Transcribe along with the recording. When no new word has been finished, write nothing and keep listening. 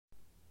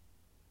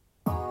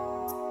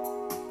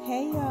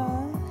Hey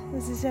y'all,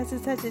 this is Just a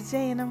Touch of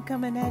J and I'm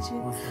coming at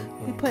you.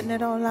 We putting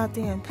it all out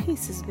there in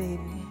pieces,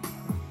 baby.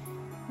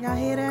 Y'all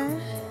hear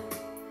that?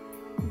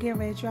 Getting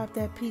ready to drop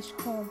that peach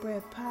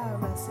cornbread pie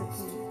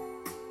recipe.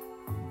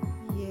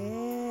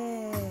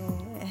 Yeah.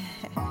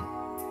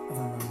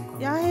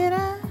 Y'all hear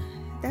that?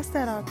 That's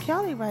that R.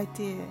 Kelly right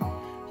there.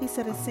 He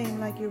said it seemed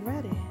like you're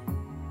ready.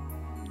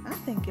 I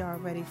think y'all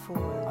ready for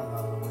it.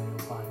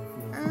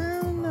 I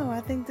don't know. I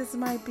think this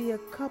might be a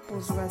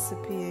couple's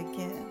recipe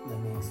again. Let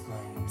me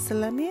explain. So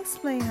let me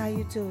explain how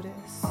you do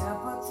this.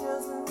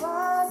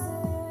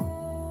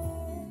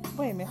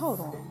 Wait a minute, hold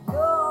on.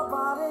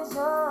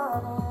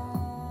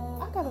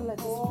 I gotta let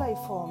this play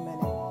for a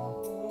minute.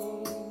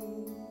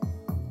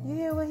 You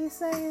hear what he's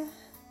saying?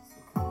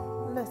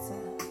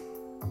 Listen.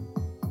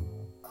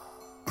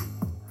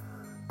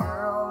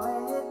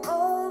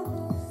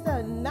 It's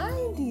the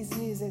 90s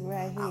music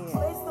right here.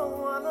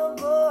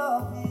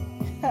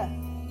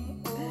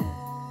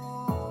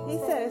 He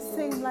said it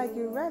seems like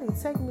you're ready.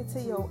 Take me to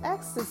your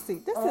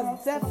ecstasy. This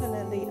is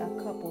definitely a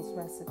couple's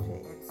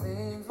recipe.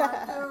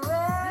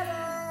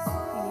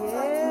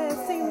 Yeah, it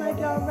seems like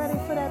y'all ready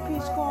for that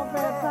peach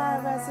cornbread pie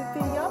recipe.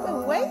 Y'all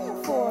been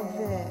waiting for a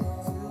bit.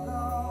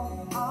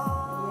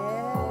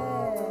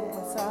 Yeah,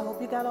 so I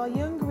hope you got all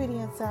your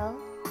ingredients out.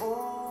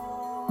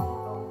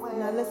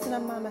 Now listen to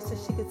Mama so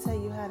she could tell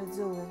you how to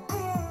do it.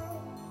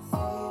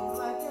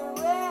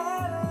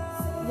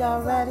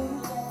 Y'all ready?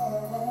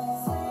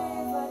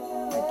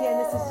 Again,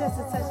 this is Just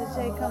a Touch of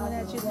J coming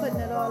at you, putting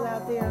it all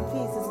out there in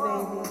pieces,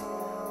 baby.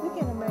 We're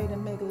getting ready to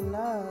make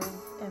love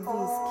in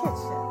these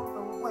kitchen.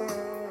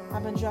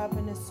 I've been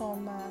dropping this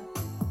on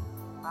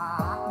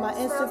my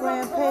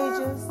Instagram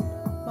pages.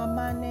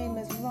 My name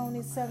is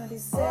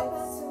Roni76,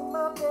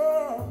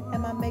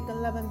 and my Make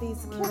Love in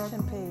These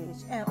Kitchen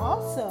page, and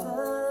also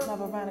my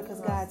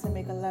Veronica's Guide to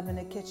Make Love in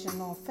the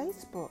Kitchen on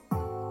Facebook.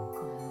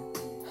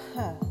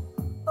 Huh.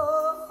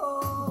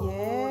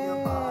 Yeah,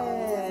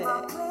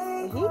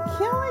 he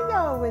killing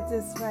y'all with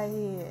this right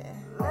here.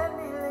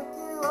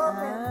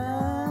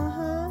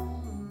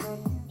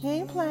 He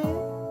ain't playing.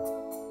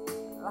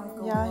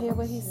 Y'all hear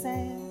what he's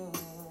saying?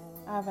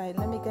 All right,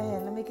 let me go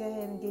ahead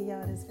and give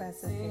y'all this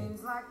recipe. It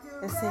seems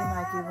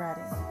like you're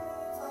ready.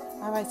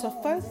 All right, so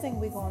first thing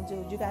we're going to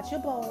do, you got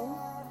your bowl.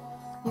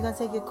 You're going to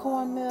take your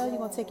cornmeal, you're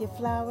going to take your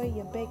flour,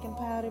 your baking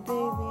powder,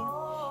 baby,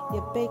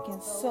 your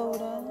baking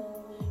soda,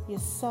 your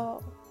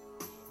salt,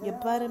 your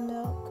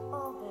buttermilk,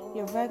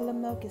 your regular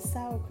milk, your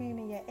sour cream,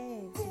 and your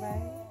eggs,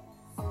 right?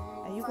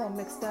 And you're going to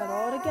mix that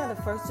all together.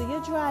 First do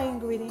your dry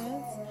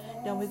ingredients,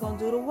 then we're going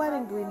to do the wet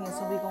ingredients,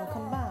 and we're going to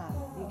combine.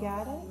 You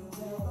got it?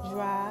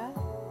 Dry,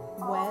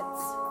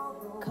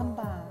 wet,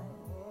 combine.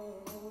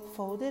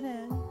 Fold it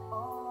in,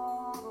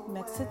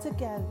 mix it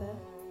together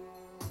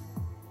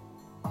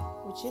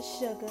with your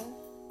sugar,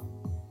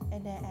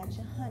 and then add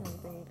your honey,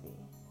 baby.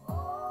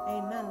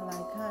 Ain't nothing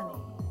like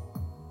honey.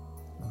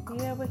 You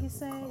hear what he's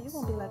saying? You're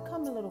going to be like,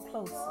 come a little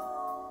closer.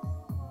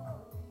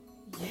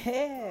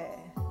 Yeah.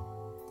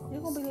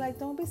 You're going to be like,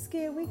 don't be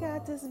scared. We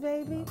got this,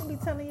 baby. You're going to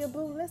be telling your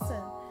boo,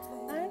 listen,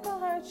 I ain't going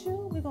to hurt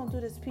you. We're going to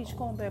do this peach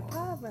cornbread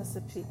pie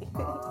recipe.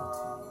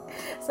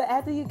 So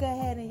after you go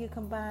ahead and you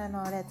combine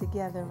all that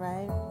together,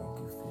 right,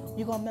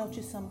 you're going to melt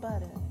you some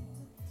butter.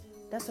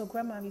 That's what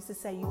Grandma used to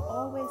say. You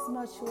always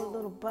melt you a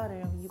little butter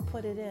and you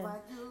put it in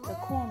the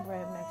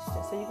cornbread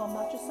mixture. So you're going to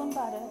melt you some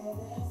butter.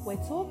 Wait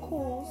till it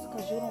cools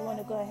because you don't want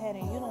to go ahead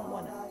and you don't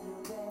want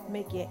to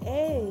make your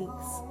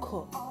eggs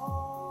cook.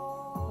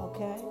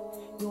 Okay?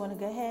 You want to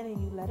go ahead and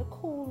you let it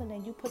cool and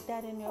then you put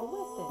that in there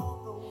with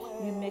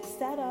it. You mix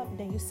that up,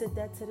 then you sit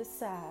that to the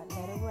side.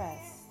 Let it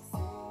rest.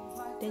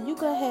 Then you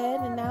go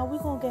ahead and now we're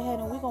going to go ahead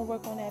and we're going to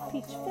work on that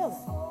peach filling.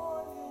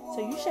 So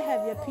you should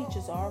have your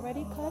peaches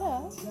already cut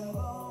up.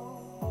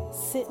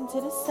 Sitting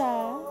to the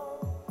side,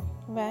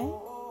 right?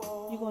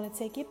 You're going to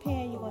take your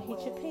pan, you're going to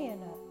heat your pan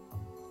up.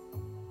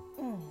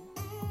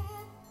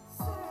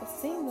 It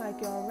seems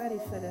like y'all ready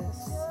for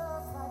this.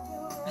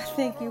 I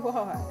think you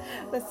are.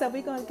 But so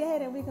we're going to go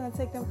ahead and we're going to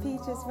take them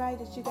peaches, right,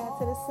 that you got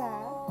to the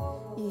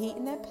side. You're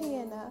heating that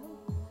pan up.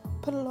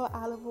 Put a little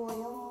olive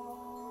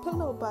oil. Put a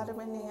little butter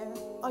in there.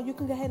 Or you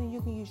can go ahead and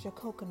you can use your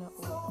coconut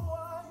oil.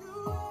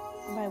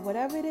 Right,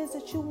 whatever it is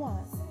that you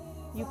want.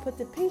 You put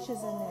the peaches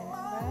in there,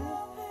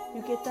 right?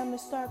 You get them to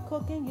start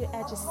cooking, you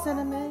add your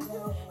cinnamon,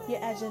 you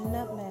add your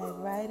nutmeg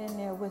right in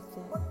there with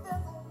it.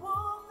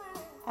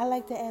 I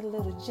like to add a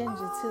little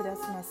ginger too,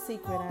 that's my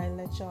secret I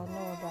let y'all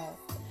know about.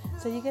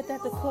 So you get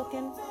that to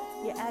cooking,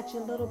 you add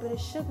your little bit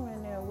of sugar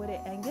in there with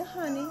it and your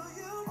honey.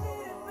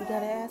 You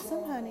gotta add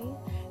some honey.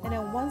 And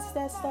then once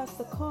that starts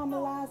to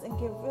caramelize and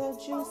get real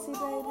juicy,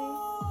 baby.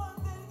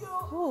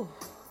 Whew.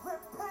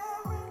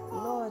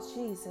 Lord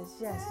Jesus,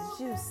 yes,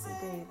 juicy,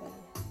 baby.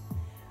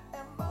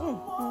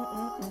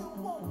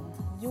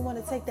 You want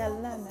to take that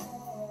lemon.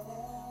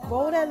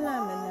 Roll that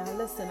lemon now.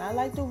 Listen, I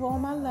like to roll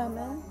my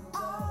lemon.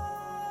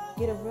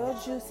 Get it real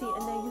juicy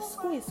and then you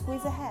squeeze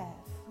it half.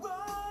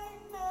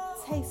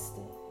 Taste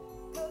it.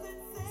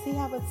 See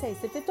how it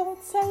tastes. If it don't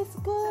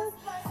taste good,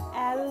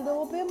 add a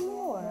little bit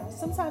more.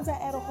 Sometimes I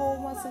add a whole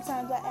one.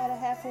 Sometimes I add a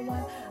half of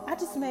one. I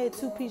just made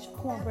 2 peach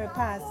cornbread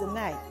pies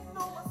tonight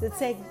to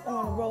take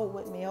on the road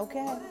with me,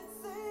 okay?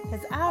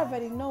 Because I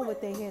already know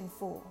what they're in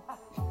for.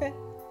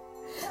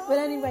 But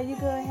anyway, you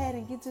go ahead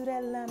and you do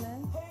that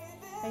lemon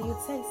and you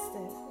taste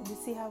it. And you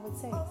see how it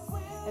tastes.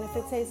 And if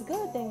it tastes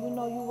good, then you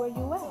know you where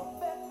you at.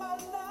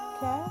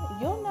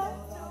 Okay? You'll know.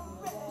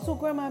 So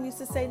Grandma used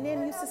to say,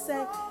 Nanny used to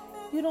say,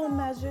 you don't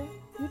measure.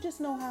 You just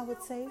know how it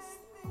tastes.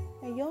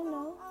 And you'll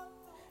know.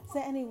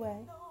 So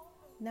anyway,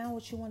 now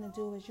what you want to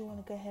do is you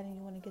want to go ahead and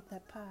you want to get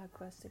that pie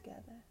crust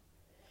together.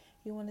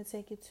 You want to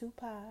take your 2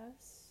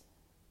 pies.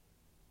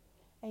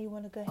 And you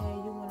want to go ahead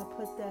and you want to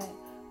put that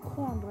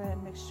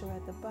cornbread mixture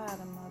at the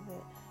bottom of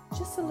it.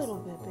 Just a little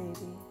bit,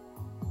 baby.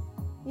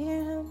 You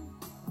hear him?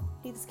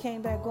 He just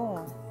came back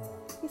on.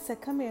 He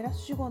said, come here. That's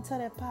what you're going to tell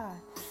that pie.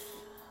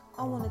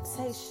 I want to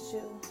taste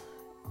you.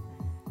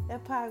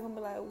 That pie going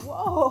to be like,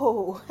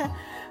 whoa.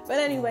 But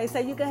anyway, so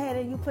you go ahead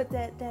and you put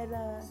that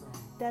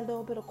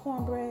little bit of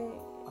cornbread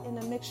in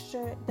the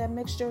mixture, that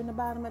mixture in the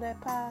bottom of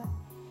that pie.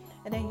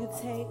 And then you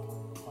take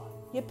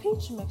your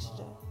peach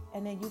mixture.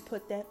 And then you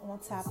put that on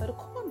top of the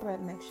cornbread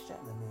mixture.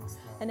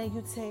 And then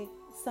you take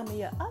some of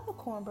your other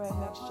cornbread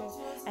mixture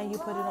and you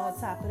put it on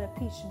top of the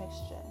peach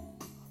mixture.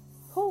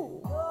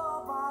 Cool.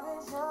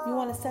 You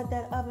want to set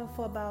that oven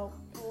for about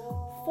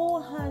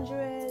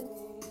 400,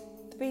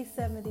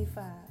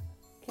 375.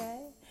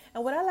 Okay?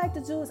 And what I like to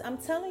do is I'm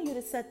telling you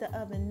to set the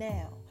oven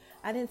now.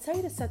 I didn't tell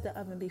you to set the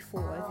oven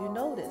before, if you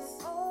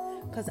notice.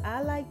 Because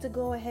I like to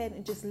go ahead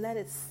and just let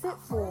it sit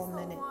for a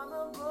minute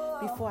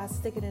before I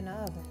stick it in the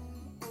oven.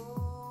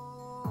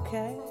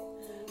 Okay,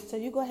 so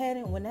you go ahead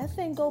and when that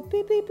thing go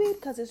beep, beep, beep,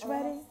 because it's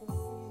ready,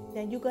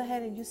 then you go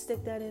ahead and you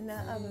stick that in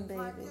that oven,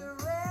 baby.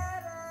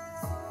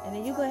 And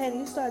then you go ahead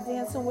and you start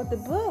dancing with the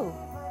boo.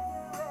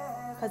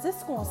 Because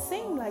it's going to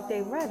seem like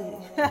they ready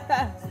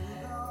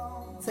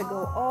to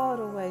go all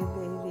the way,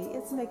 baby.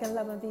 It's Making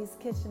Love in V's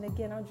Kitchen.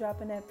 Again, I'm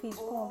dropping that peach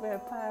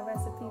cornbread pie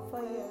recipe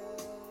for you.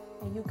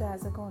 And you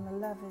guys are going to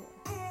love it.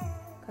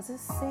 Because it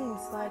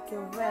seems like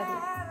you're ready.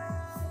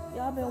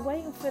 Y'all been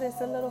waiting for this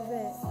a little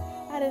bit.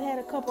 I done had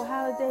a couple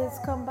holidays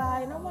come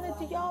by and I wanted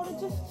y'all to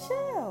just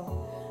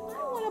chill. I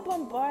don't want to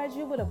bombard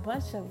you with a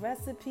bunch of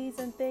recipes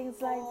and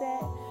things like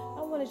that.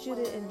 I wanted you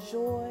to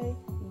enjoy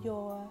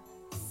your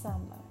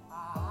summer.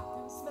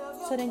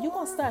 So then you're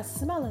going to start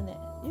smelling it.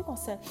 You're going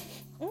to say,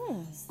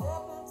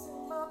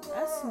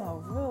 that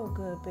smells real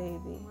good,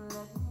 baby.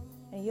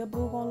 And your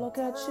boo going to look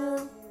at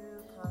you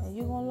and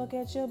you going to look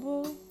at your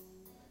boo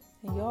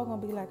and y'all going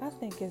to be like, I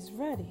think it's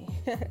ready.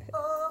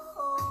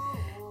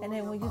 And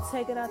then when you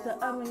take it out the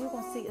oven, you're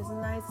going to see it's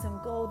nice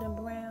and golden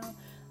brown.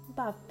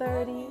 About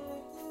 30,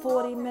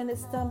 40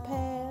 minutes done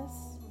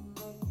pass.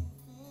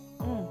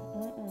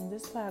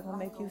 This pie going to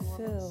make you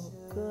feel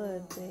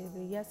good,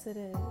 baby. Yes, it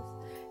is.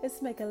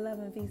 It's Making Love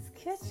in V's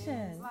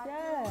Kitchen.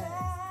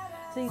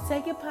 Yes. So you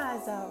take your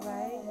pies out,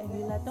 right? And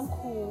you let them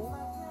cool.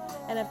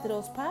 And after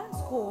those pies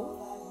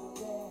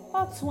cool,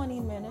 about 20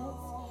 minutes,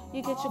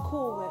 you get your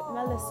Cool Whip.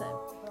 Now listen,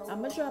 I'm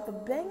going to drop a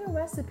banging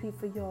recipe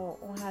for y'all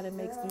on how to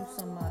make you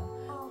some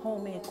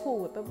homemade Cool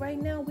Whip. But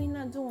right now, we're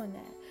not doing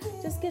that.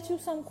 Just get you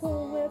some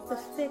Cool Whip, the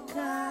thick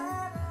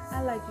kind.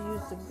 I like to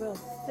use the real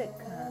thick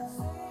kind.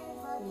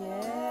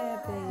 Yeah,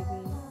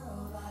 baby.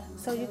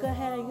 So you go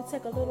ahead and you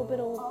take a little bit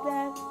of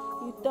that,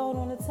 you throw it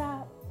on the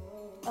top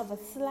of a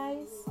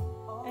slice,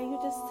 and you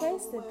just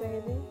taste it,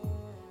 baby.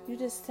 You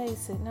just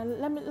taste it. Now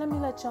let me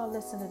let y'all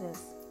listen to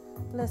this.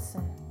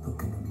 Listen.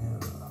 Look in the mirror.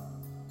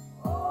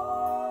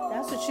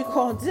 That's what you're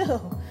gonna do.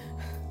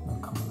 Now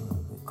come a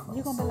little bit closer.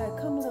 You're gonna be like,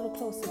 come a little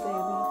closer,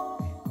 baby.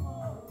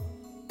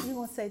 You're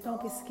gonna say,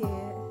 don't be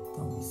scared.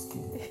 Don't be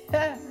scared.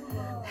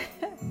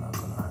 I'm not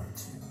gonna hurt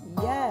you.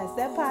 Yes,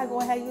 that pie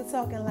gonna have you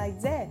talking like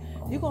that.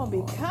 You're gonna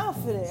be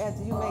confident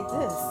after you make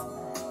this.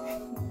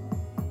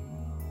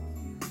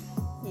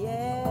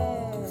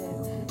 Yeah,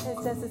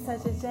 it's just a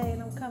touch of J,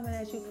 and I'm coming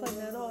at you, putting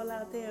it all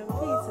out there in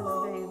pieces,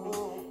 baby.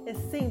 It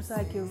seems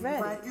like you're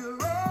ready. You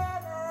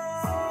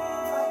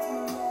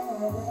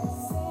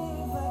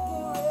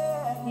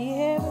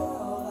hear me?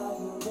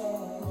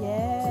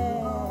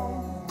 Yeah.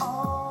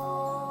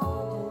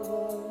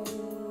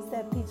 It's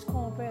that peach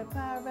cornbread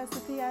pie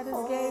recipe I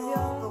just gave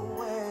y'all.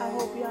 I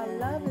hope y'all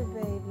love it,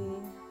 baby.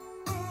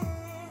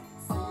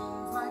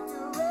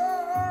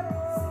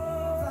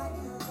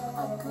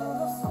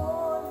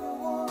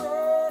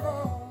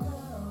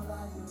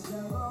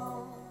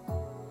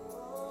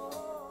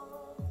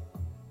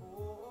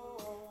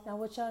 Now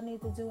what y'all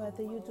need to do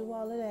after you do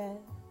all of that,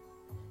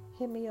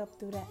 hit me up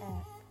through the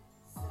app.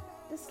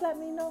 Just let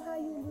me know how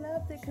you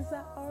loved it, because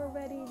I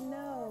already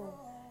know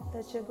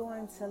that you're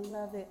going to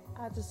love it.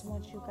 I just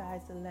want you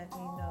guys to let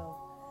me know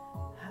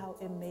how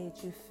it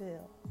made you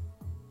feel.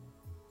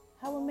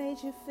 How it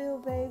made you feel,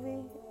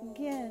 baby.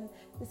 Again,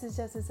 this is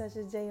Just Such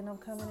a J, and I'm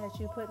coming at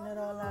you, putting it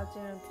all out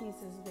there in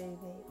pieces,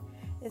 baby.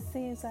 It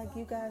seems like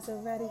you guys are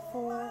ready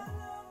for it.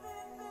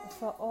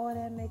 For all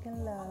that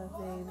making love,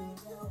 baby.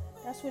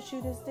 That's what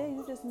you just did.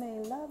 You just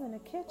made love in the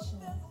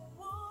kitchen.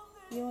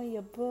 you and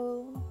your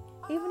boo,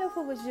 even if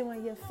it was you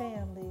and your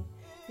family,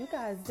 you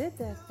guys did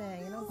that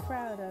thing, and I'm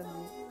proud of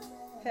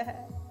you.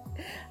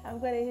 I'm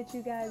going to hit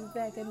you guys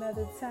back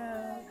another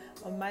time.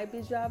 I might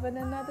be dropping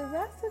another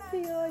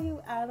recipe on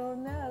you. I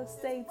don't know.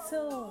 Stay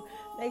tuned.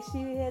 Make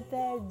sure you hit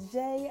that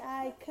J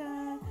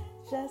icon,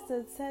 just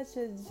a touch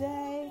of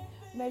J.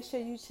 Make sure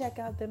you check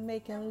out the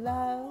Making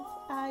Love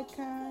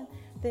icon,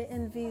 the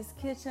Envy's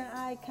Kitchen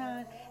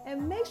icon,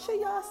 and make sure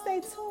y'all stay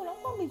tuned.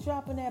 I'm going to be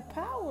dropping that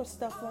power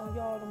stuff on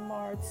y'all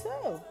tomorrow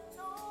too.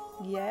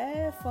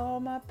 Yeah, for all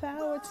my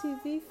Power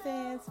TV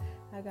fans,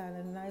 I got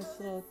a nice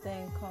little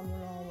thing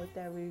coming on with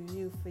that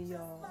review for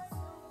y'all.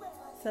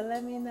 So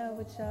let me know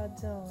what y'all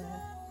doing.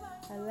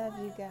 I love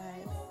you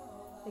guys.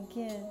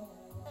 Again,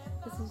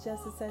 this is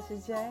just a touch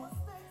of J,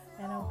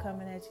 and I'm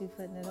coming at you,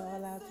 putting it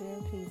all out there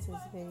in pieces,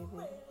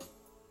 baby.